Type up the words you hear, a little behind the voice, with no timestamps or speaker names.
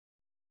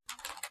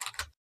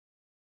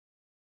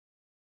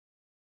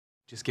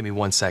Just give me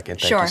 1 second.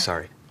 Thank Sure. you.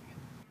 Sorry.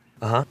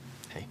 Uh-huh.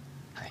 Hey.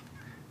 Hi.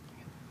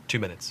 2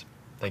 minutes.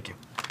 Thank you.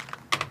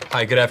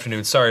 Hi, good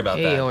afternoon. Sorry about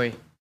that. Oi.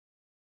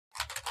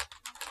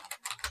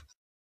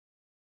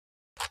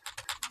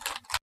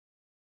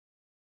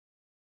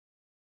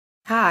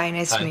 Hi,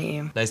 nice to meet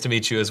you. Nice to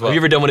meet you as well. Have you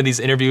ever done one of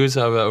these interviews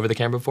over the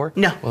camera before?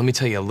 No. Well, let me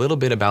tell you a little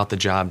bit about the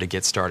job to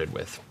get started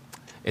with.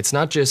 It's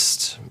not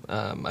just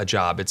a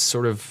job, it's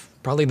sort of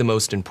probably the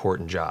most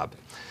important job.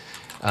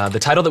 The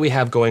title that we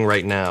have going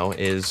right now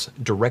is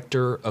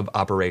Director of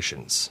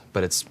Operations,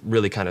 but it's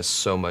really kind of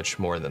so much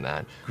more than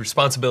that.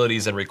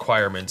 Responsibilities and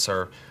requirements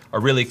are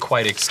really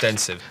quite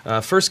extensive.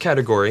 First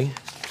category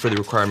for the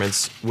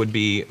requirements would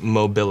be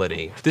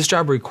mobility. This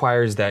job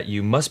requires that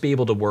you must be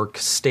able to work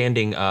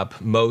standing up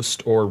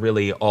most or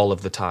really all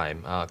of the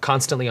time,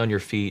 constantly on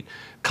your feet,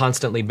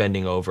 constantly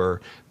bending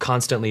over,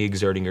 constantly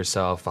exerting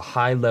yourself, a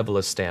high level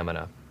of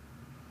stamina.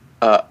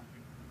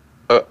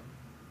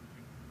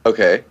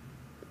 Okay.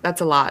 That's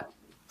a lot.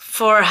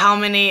 For how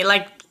many,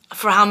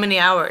 for how many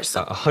hours?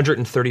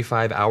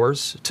 135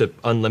 hours to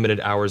unlimited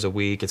hours a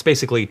week. It's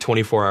basically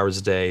 24 hours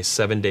a day,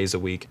 7 days a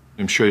week.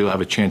 I'm sure you'll have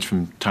a chance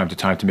from time to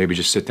time to maybe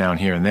just sit down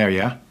here and there,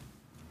 yeah?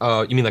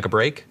 You mean like a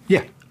break?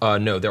 Yeah.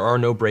 No, there are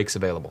no breaks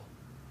available.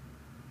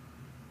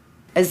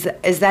 Is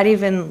that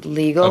even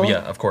legal? Oh,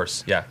 yeah, of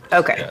course, yeah.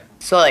 Okay. Yeah.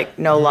 So like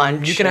no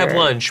lunch? You can have or-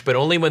 lunch, but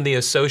only when the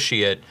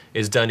associate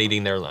is done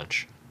eating their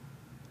lunch.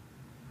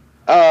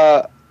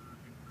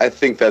 I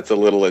think that's a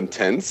little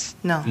intense.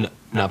 No. No,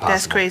 not possible.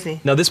 That's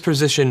crazy. Now, this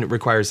position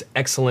requires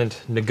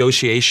excellent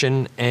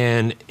negotiation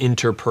and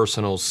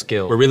interpersonal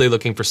skill. We're really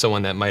looking for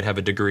someone that might have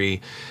a degree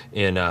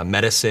in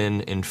medicine,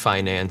 in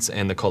finance,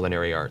 and the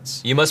culinary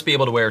arts. You must be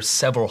able to wear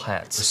several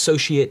hats.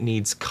 Associate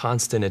needs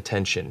constant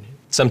attention.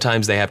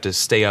 Sometimes they have to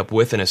stay up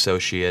with an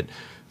associate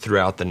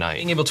throughout the night.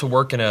 Being able to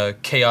work in a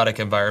chaotic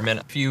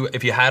environment,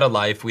 if you had a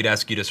life, we'd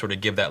ask you to sort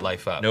of give that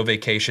life up. No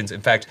vacations.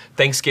 In fact,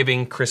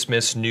 Thanksgiving,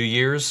 Christmas, New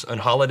Year's,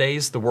 and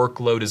holidays, the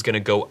workload is gonna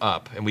go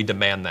up, and we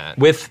demand that,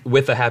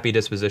 with a happy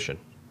disposition.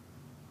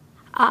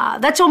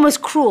 That's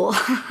almost cruel.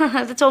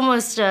 That's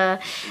almost a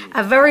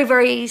very,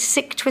 very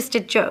sick,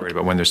 twisted joke.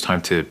 But when there's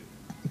time to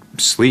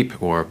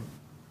sleep or...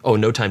 Oh,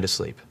 no time to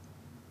sleep.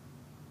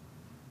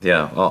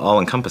 Yeah,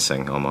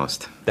 all-encompassing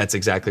almost. That's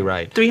exactly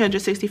right.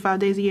 365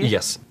 days a year?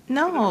 Yes.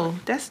 No,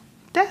 that's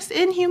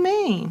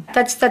inhumane.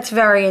 That's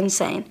very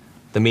insane.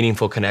 The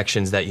meaningful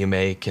connections that you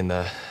make and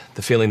the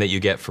feeling that you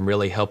get from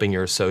really helping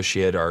your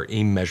associate are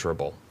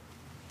immeasurable.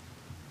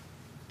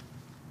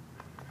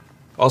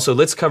 Also,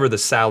 let's cover the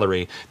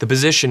salary. The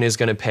position is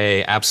gonna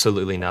pay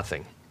absolutely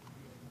nothing.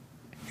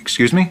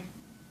 Excuse me?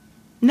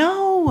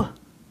 No.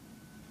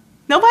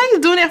 Nobody's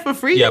doing that for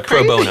free. Yeah, You're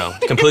pro crazy. bono,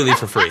 completely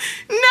for free.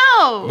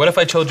 No. What if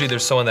I told you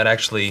there's someone that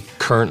actually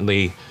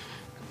currently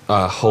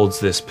holds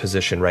this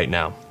position right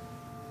now?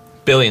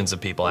 Billions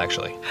of people,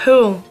 actually.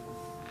 Who?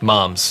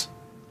 Moms.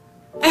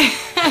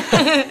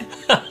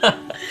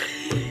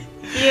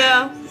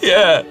 Yeah.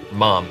 Yeah.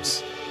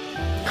 Moms.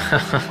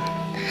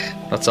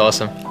 That's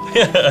awesome.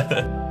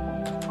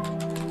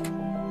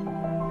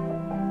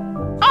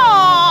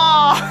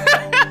 Oh.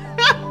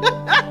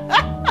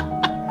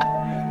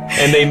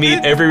 And they meet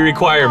every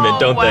requirement,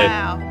 don't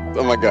wow.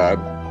 Oh my God.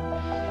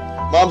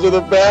 Moms are the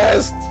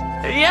best.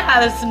 Yeah,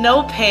 there's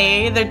no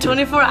pay. They're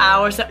 24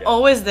 hours. They're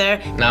always there.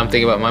 Now I'm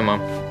thinking about my mom.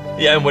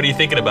 they? Yeah, and what are you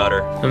thinking about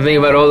her? I'm thinking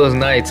about all those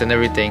nights and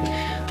everything.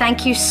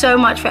 Thank you so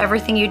much for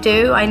everything you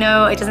do. I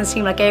know it doesn't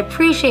seem like I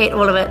appreciate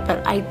all of it,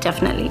 but I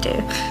definitely do.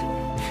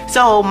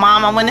 So,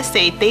 Mom, I want to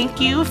say thank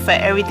you for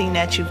everything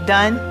that you've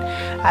done.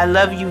 I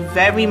love you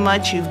very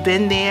much. You've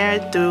been there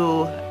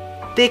through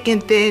thick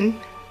and thin.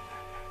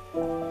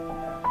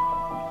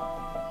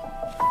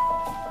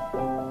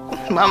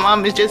 My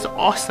mom is just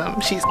awesome.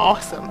 She's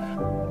awesome.